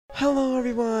Hello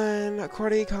everyone,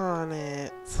 Cordy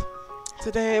Connet.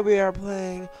 Today we are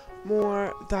playing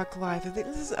more Duck Life. I think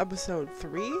this is episode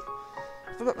 3,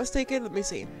 if I'm not mistaken. Let me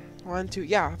see. 1, 2,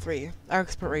 yeah, 3.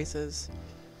 Expert races.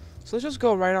 So let's just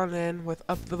go right on in with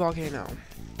Up the Volcano.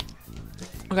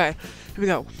 Okay, here we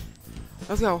go.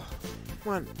 Let's go.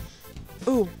 1.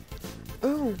 Ooh.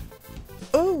 Ooh.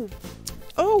 Ooh.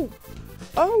 Oh.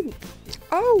 Oh.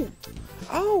 Oh.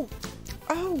 Oh.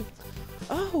 Oh.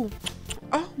 Oh.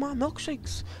 Oh, my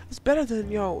milkshakes. It's better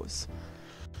than yours.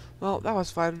 Well, that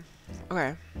was fun.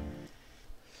 Okay.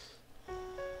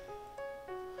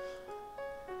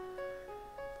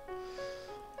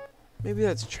 Maybe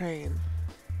that's train.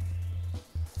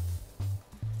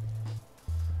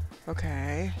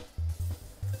 Okay.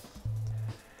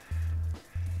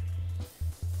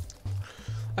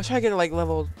 I'll try to get it like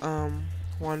level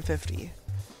 150.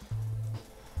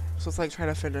 So it's like try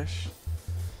to finish.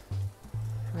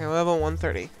 Okay, level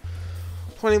 130.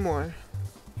 20 more.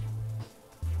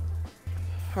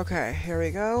 Okay, here we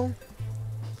go.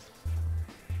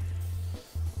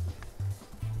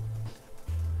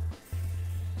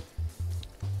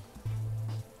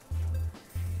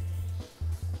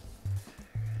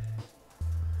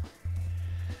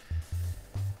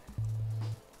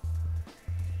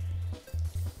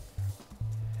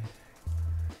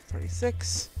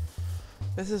 Six.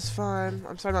 This is fun.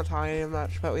 I'm sorry I'm not talking too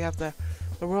much, but we have the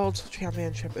World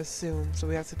Championship is soon, so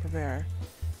we have to prepare.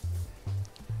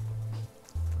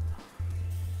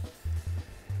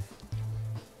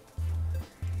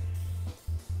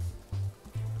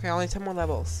 Okay, only 10 more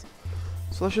levels.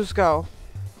 So let's just go.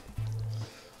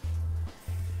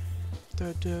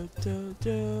 Do do do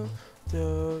do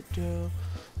do do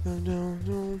do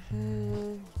do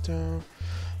do do.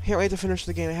 Can't wait to finish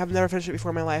the game. I have never finished it before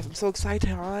in my life. I'm so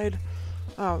excited.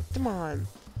 Oh, come on.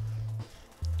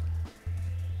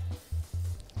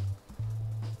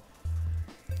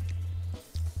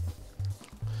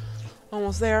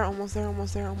 Almost there, almost there,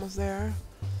 almost there, almost there.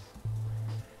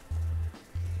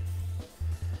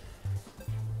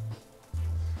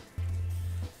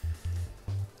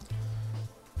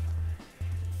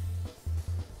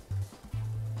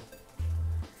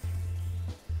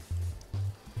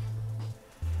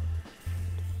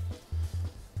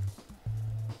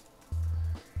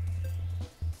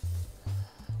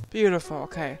 Beautiful,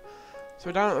 okay. So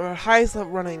we're down at the highest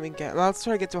level running we get. Now let's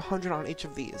try to get to 100 on each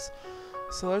of these.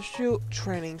 So let's do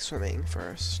training swimming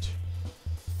first.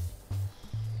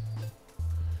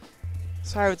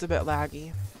 Sorry it's a bit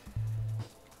laggy.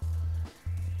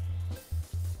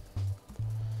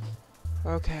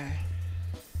 Okay.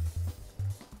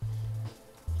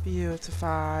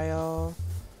 Beautiful.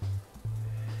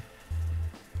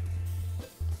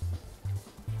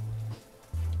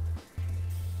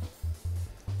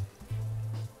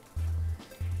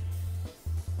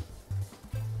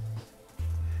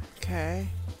 Okay.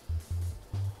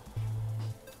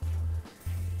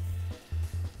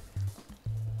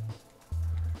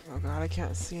 Oh god, I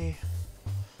can't see.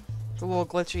 It's a little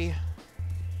glitchy.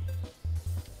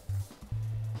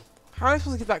 How am I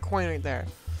supposed to get that coin right there?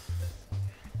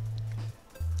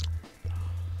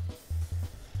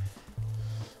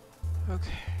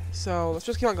 Okay, so let's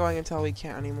just keep on going until we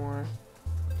can't anymore.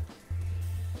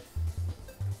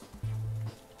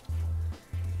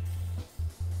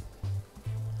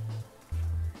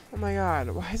 Oh my god,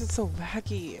 why is it so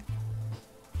laggy?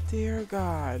 Dear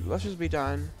god, let's just be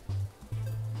done.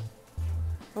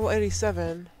 Level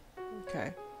 87.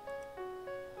 Okay.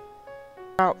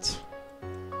 Out.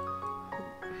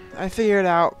 I figured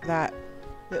out that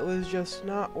it was just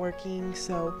not working,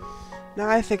 so now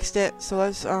I fixed it. So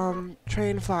let's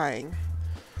train flying.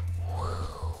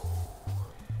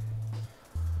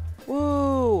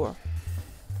 Woo!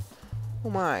 Oh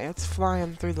my, it's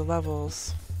flying through the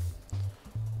levels.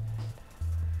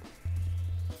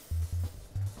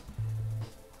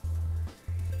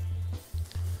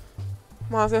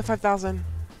 Come on, let's get 5,000.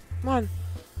 Come on.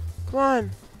 Come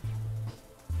on.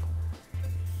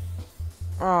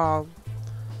 Oh.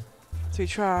 Let's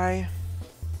retry.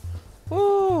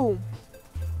 Woo!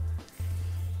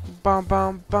 Bum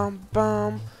bum bum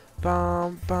bum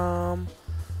bum bum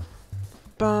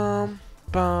bum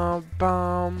bum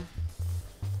bum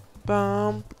bum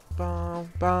bum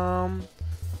bum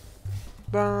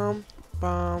bum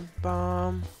bum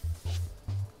bum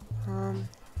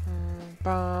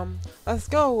bum. Let's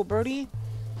go, birdie.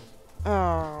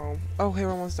 Oh, okay,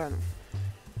 we're almost done.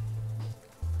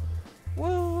 Woo!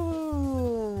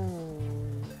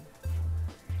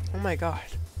 Oh my god,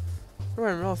 we're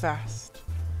running real fast.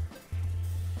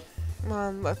 Come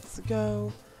on, let's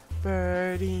go,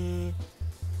 birdie.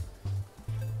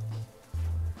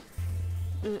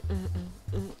 Woo!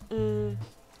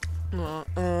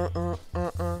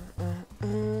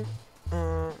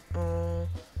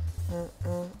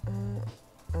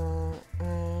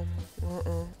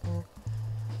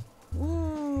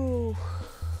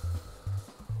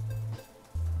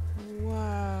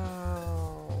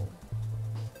 Wow.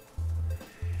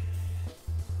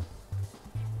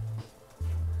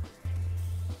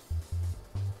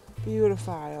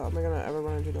 Beautiful. Am I gonna ever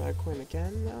run into another coin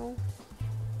again now?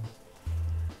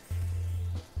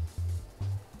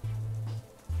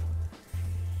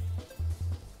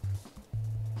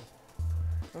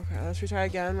 Okay, let's retry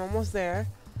again. We're almost there.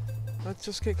 Let's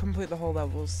just complete the whole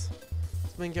levels so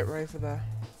we can get ready for the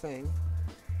thing.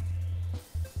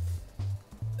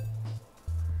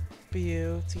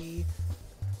 Beauty,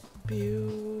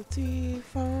 beautiful,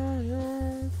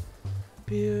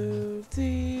 beautiful,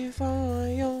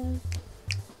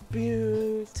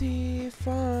 beautiful,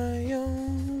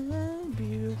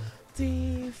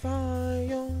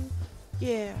 beautiful.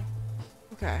 Yeah.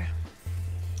 Okay.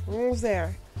 We're almost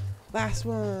there. Last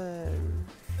one.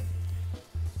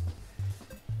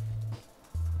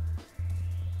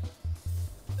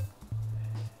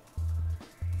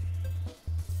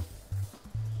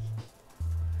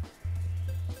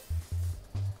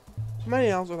 My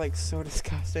nails are like so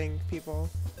disgusting, people.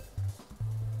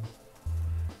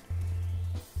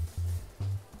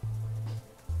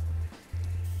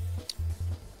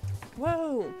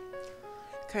 Whoa!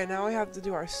 Okay, now we have to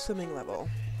do our swimming level.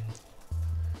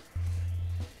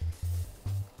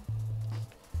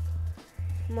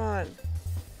 Come on.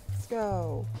 Let's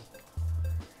go.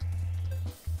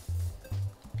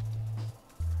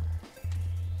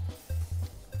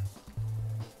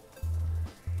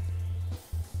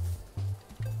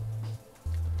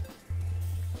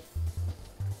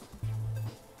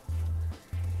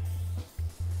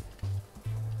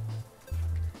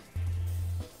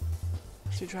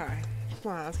 Let's try.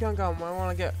 Come on, let's get on going. I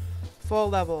want to get full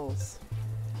levels.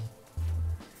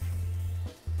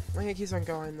 I think it keeps on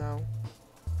going though.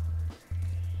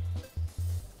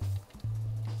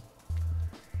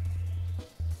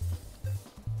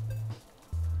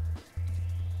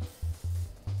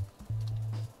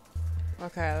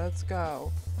 Okay, let's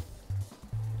go.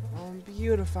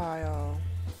 Beautiful.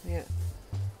 Yeah.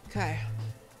 Okay.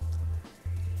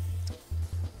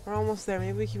 We're almost there.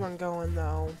 Maybe we keep on going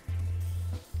though.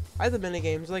 I like the mini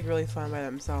games. They're like really fun by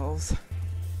themselves.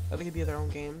 Or they could be their own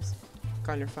games. Like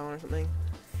on your phone or something.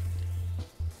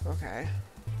 Okay.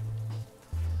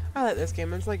 I like this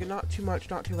game. It's like not too much,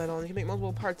 not too little, and you can make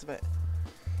multiple parts of it.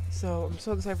 So I'm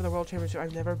so excited for the World Championship.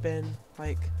 I've never been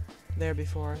like there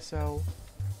before, so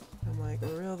I'm like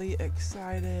really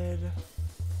excited.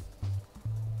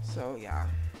 So yeah.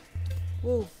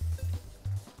 Woo.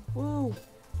 Woo.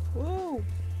 Woo.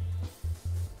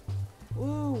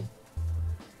 Woo.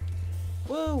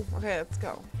 Woo. Okay, let's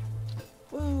go.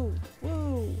 Woo.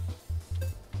 Woo.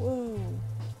 Woo.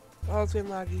 Oh, it's been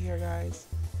laggy here, guys.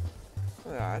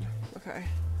 Oh god. Okay.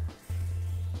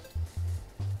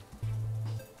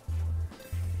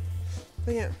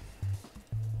 Dang it.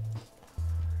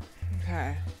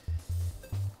 Okay.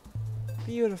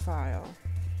 Beautiful.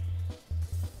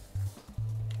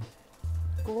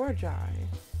 Gorgi.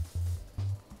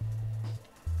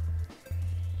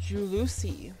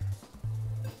 Julusi.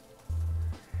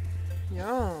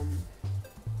 Yum.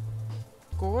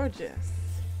 Gorgeous.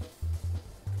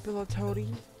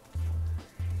 Bilototi.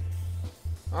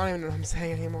 I don't even know what I'm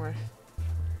saying anymore.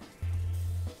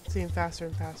 It's getting faster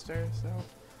and faster, so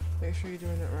make sure you're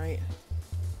doing it right.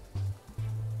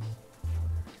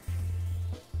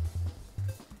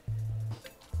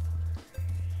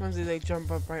 Sometimes they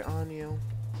jump up right on you.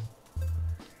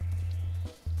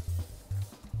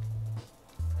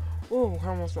 Oh, I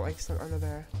almost got like stuck under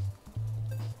there.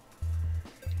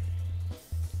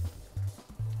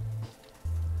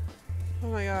 Oh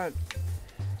my god.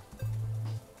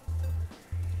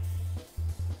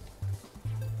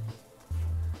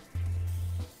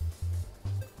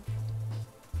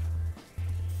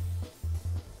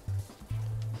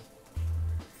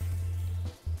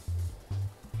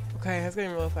 Okay, it's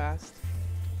getting real fast.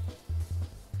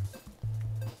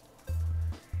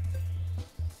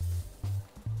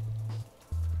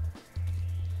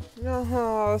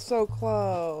 No, so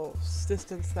close.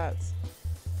 Distance that's.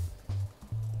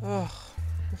 Ugh.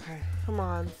 Okay, come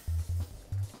on.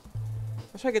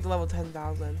 Let's try to get to level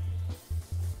 10,000.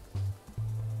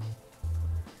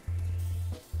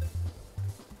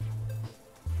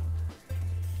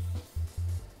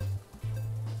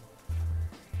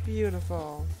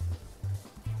 Beautiful.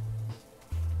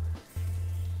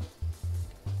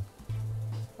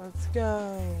 Let's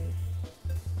go.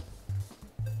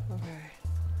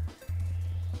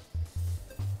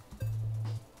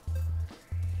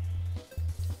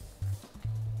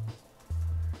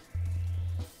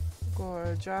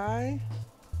 or dry.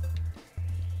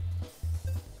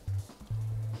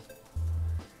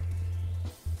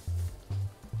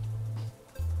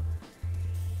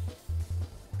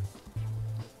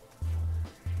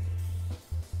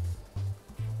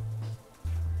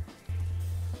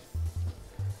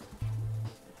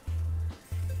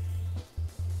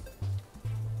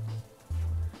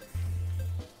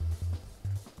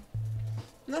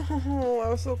 No, I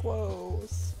was so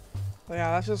close. Oh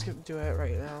yeah, let's just do it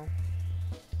right now.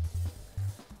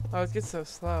 Oh, it gets so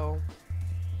slow.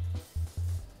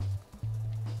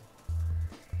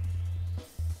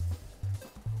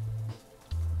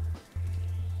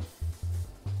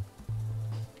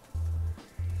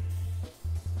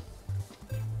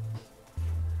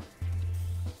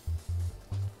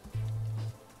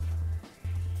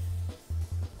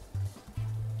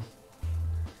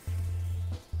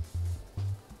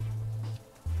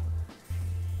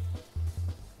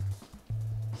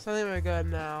 So I think we're good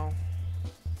now.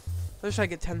 Let's try to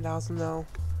get 10,000 though.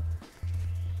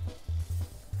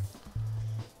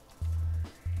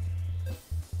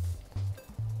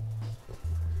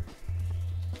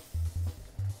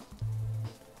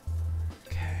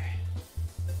 Okay.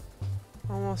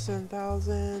 Almost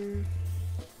 10,000.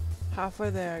 Halfway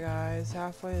there, guys.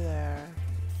 Halfway there.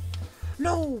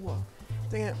 No!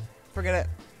 Dang it. Forget it.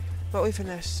 But we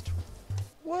finished.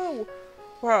 Whoa!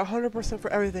 We're at 100%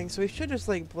 for everything, so we should just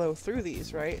like blow through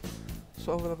these, right?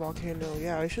 So over the volcano,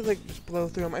 yeah, we should like just blow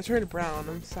through them. I turned brown.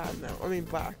 I'm sad now. I mean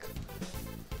black.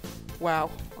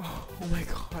 Wow. Oh my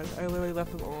god. I literally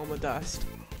left them all in the dust.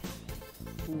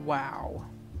 Wow.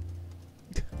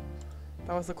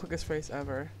 That was the quickest race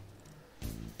ever.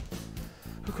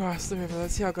 Across the river.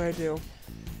 Let's see how good I do.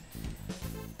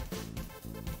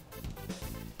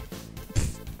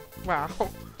 Wow.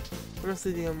 We're just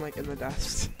leaving them like in the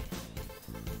dust.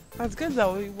 That's good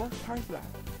though, we worked hard for that.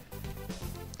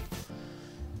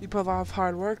 You put a lot of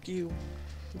hard work, you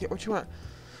get what you want.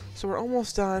 So we're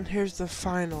almost done. Here's the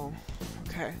final.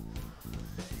 Okay.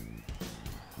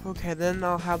 Okay, then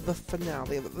I'll have the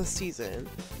finale of the season.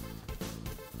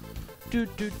 Do.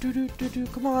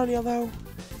 Come on, Yellow.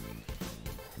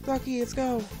 Ducky, let's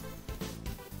go.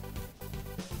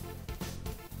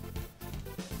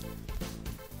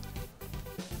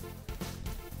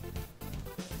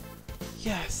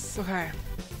 Yes, okay.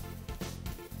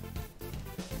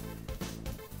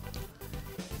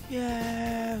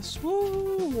 Yes,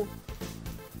 woo!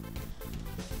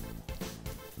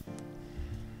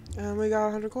 And we got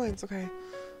 100 coins, okay.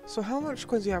 So how much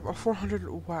coins do we have? Oh,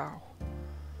 400, wow.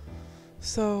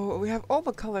 So we have all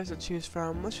the colors to choose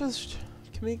from. Let's just,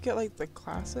 can we get like the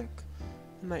classic?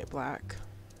 Night black.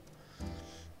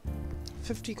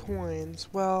 50 coins,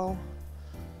 well,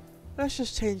 let's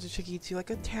just change the chicky to like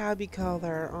a tabby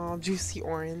color, juicy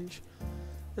orange.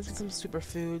 Let's get some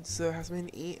superfoods so it has something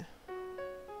to eat.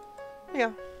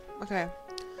 Yeah, okay.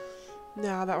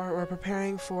 Now that we're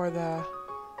preparing for the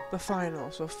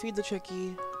final, so feed the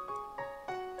chickie.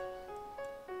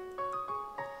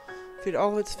 Feed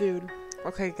all of its food.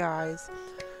 Okay, guys,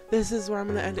 this is where I'm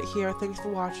gonna end it here. Thanks for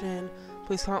watching.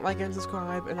 Please comment, like, and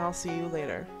subscribe, and I'll see you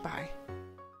later. Bye.